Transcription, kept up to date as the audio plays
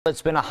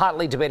It's been a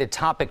hotly debated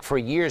topic for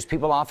years.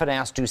 People often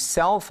ask, do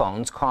cell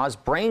phones cause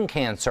brain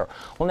cancer?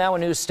 Well, now a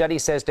new study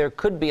says there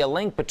could be a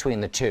link between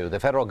the two. The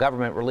federal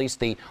government released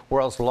the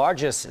world's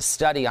largest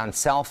study on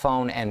cell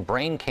phone and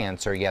brain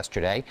cancer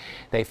yesterday.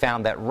 They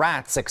found that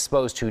rats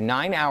exposed to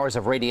 9 hours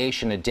of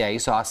radiation a day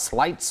saw a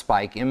slight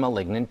spike in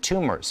malignant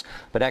tumors.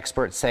 But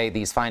experts say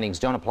these findings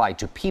don't apply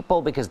to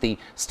people because the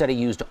study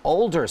used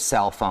older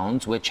cell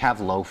phones, which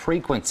have low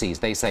frequencies.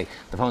 They say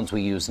the phones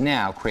we use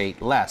now create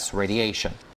less radiation.